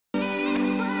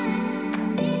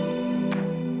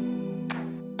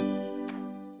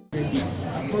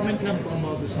comment lang po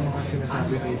about sa mga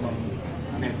sinasabi ng ibang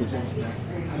netizens na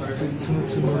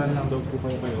sunod-sunuran lang daw po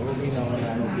kayo o ginawa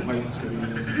lang daw po kayong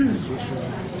sariling decision.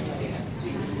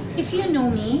 If you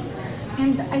know me,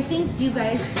 and I think you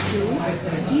guys do,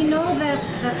 you know that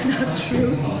that's not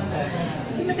true.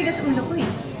 Kasi matigas ulo ko eh.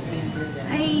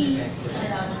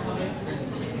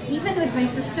 Even with my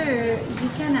sister, you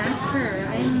can ask her.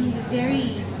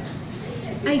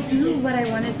 I do what I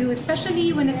want to do,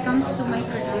 especially when it comes to my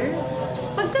career.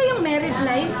 Pagka yung married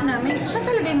life namin, siya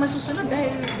talaga yung masusunod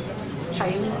dahil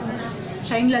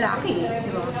siya yung lalaki,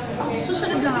 di ba?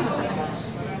 Susunod lang ako sa kanya.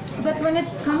 But when it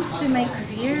comes to my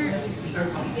career,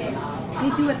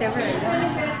 I do whatever I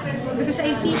want. Because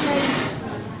I feel like,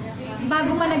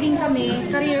 bago pa naging kami,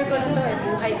 career ko na to eh,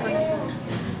 buhay ko na to.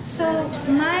 So,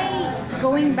 my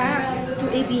going back to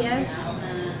ABS,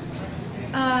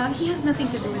 he has nothing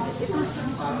to do with it. It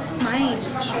was my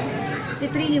decision.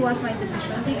 It really was my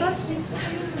decision because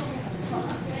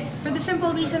for the simple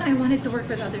reason I wanted to work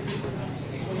with other people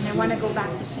and I want to go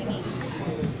back to singing.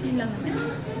 Yun lang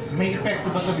naman. May epekto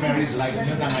ba sa married life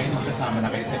nyo na ngayon magkasama na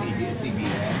kayo sa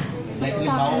ABS-CBN? Like,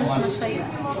 Mas masaya.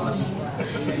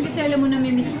 Kasi alam mo na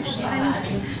may miss ko siya.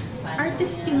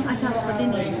 Artist yung asawa ko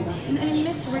din eh. And I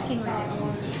miss working with him.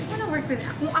 I wanna work with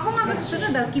him. Kung ako nga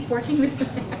masusunod, I'll keep working with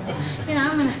him. You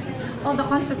know, all the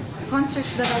concerts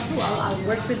that I'll do, I'll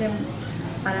work with him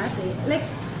parati. Like,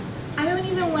 I don't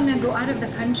even wanna go out of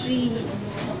the country.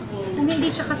 Kung hindi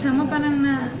siya kasama, parang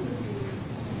na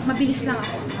mabilis lang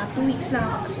ako. 2 weeks lang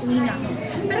ako, tapos uwi na ako.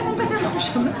 Pero kung kasama ko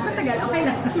siya, mas matagal, okay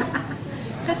lang.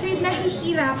 Kasi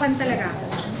nahihirapan talaga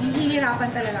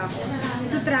ako.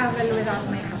 To travel without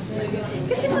my husband.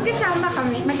 Kasi mag-asawa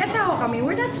kami,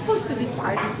 we're not supposed to be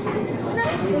part. We're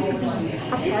not supposed to be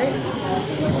apart.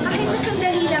 Kahit na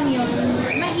sandali lang yun,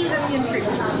 mahirap yun for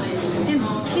me. And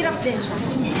hirap din siya.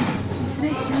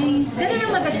 Ganun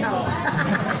ang mag-asawa.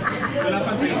 Wala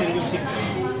pang title yung ship.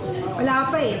 Wala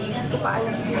pa eh, hindi ko pa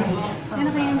alam. Ano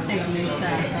kayang segment sa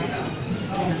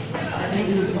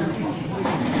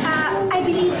I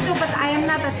believe so, but I am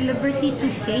not at liberty to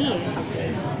say it.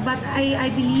 But I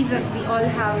believe that we all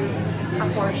have a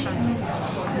portion.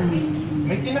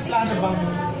 May pinaplano bang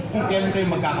kung kailan kayo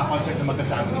magkaka-concert na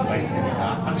magkasama ni Byxbuzz?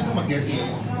 Kasi kung mag-guest si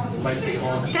Byxbuzz kay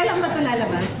Ogie. Kailan ba ito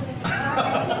lalabas?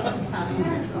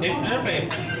 Ano ba eh?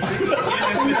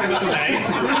 Announcement na tonight?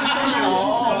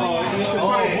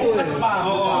 Bukas pa.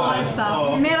 Bukas pa.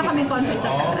 Meron kaming concert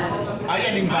sa Sarah.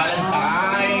 Ayan yung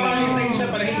Valentine. Valentine siya,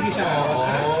 parang hindi siya.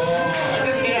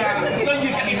 So hindi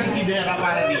siya kinonsidera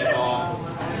para dito.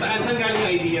 Saan galing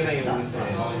yung idea na yun?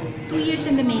 2 years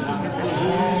in the making na talaga.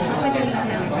 Matagal na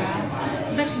lang.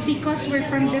 But because we're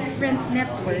from different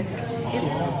network, it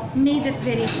made it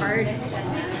very hard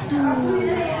to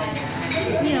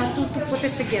to put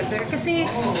it together. Kasi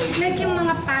like yung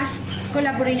mga past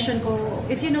collaboration ko,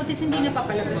 if you notice, hindi na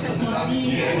papalabas sa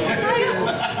TV. Sayang.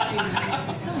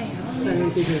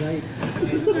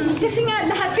 Kasi nga,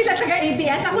 lahat sila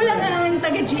taga-ABS. Ako lang ang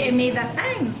taga-GMA that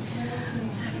time.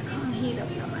 Sabi ko, ang hirap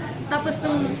naman. Tapos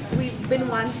nung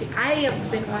I have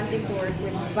been wanting to work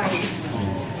with Vice.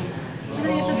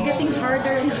 It was getting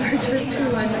harder and harder to,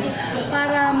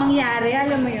 para mangyari,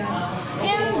 alam mo yun.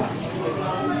 And,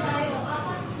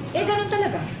 ganun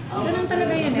talaga. Ganun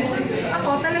talaga yun eh. So,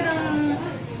 ako talagang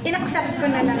in-accept ko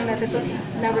na lang that it was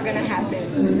never gonna happen.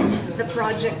 The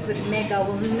project with Mega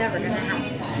will never gonna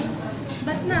happen.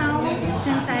 But now,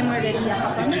 since I'm already a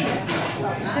kapamilya,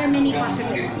 there are many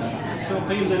possibilities. So,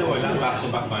 kayong dalawa lang,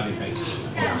 back-to-back Valentine?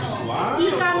 Wow!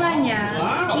 Ika nga niya,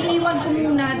 iiwan ko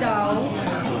muna daw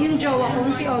yung jowa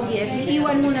kong si Ogie, at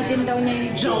iiwan muna din daw niya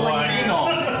yung jowa niya. Sino?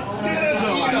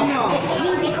 Sino?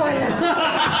 Hindi ko alam.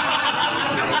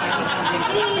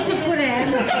 Iniisip ko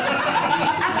rin.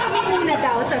 At kami muna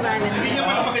daw sa Valentine. Hindi niya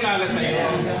pala pakilala sa'yo.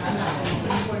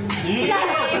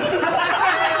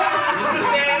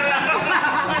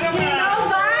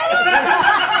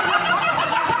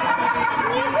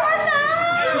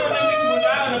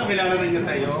 Kilala rin niya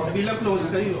sa'yo. Bilang close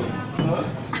kayo.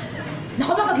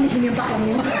 Naku, mapaglihim yung baka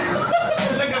niyo.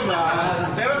 Talaga ba?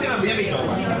 Pero sinabi niya may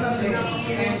jowa.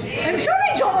 I'm sure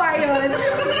may jowa yun.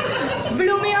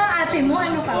 Blooming ang ate mo,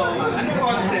 ano ka? Ano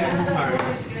concept,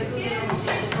 Mars?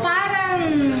 Parang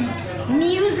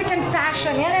music and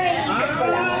fashion. Yan ang naisip ko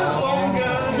lang.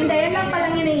 Hindi, yan lang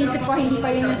palang yung naisip ko. Hindi pa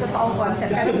yun yung totoong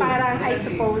concept. Pero parang, I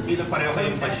suppose... Hindi lang pareho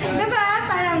kayong passion. Diba?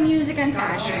 Parang music and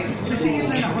fashion. Susingit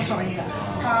na ako sa kanya.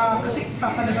 Kasi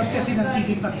papalabas kasi ng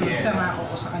TV Patrol, pero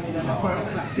ako sa kanila na 4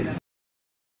 o'clock sila.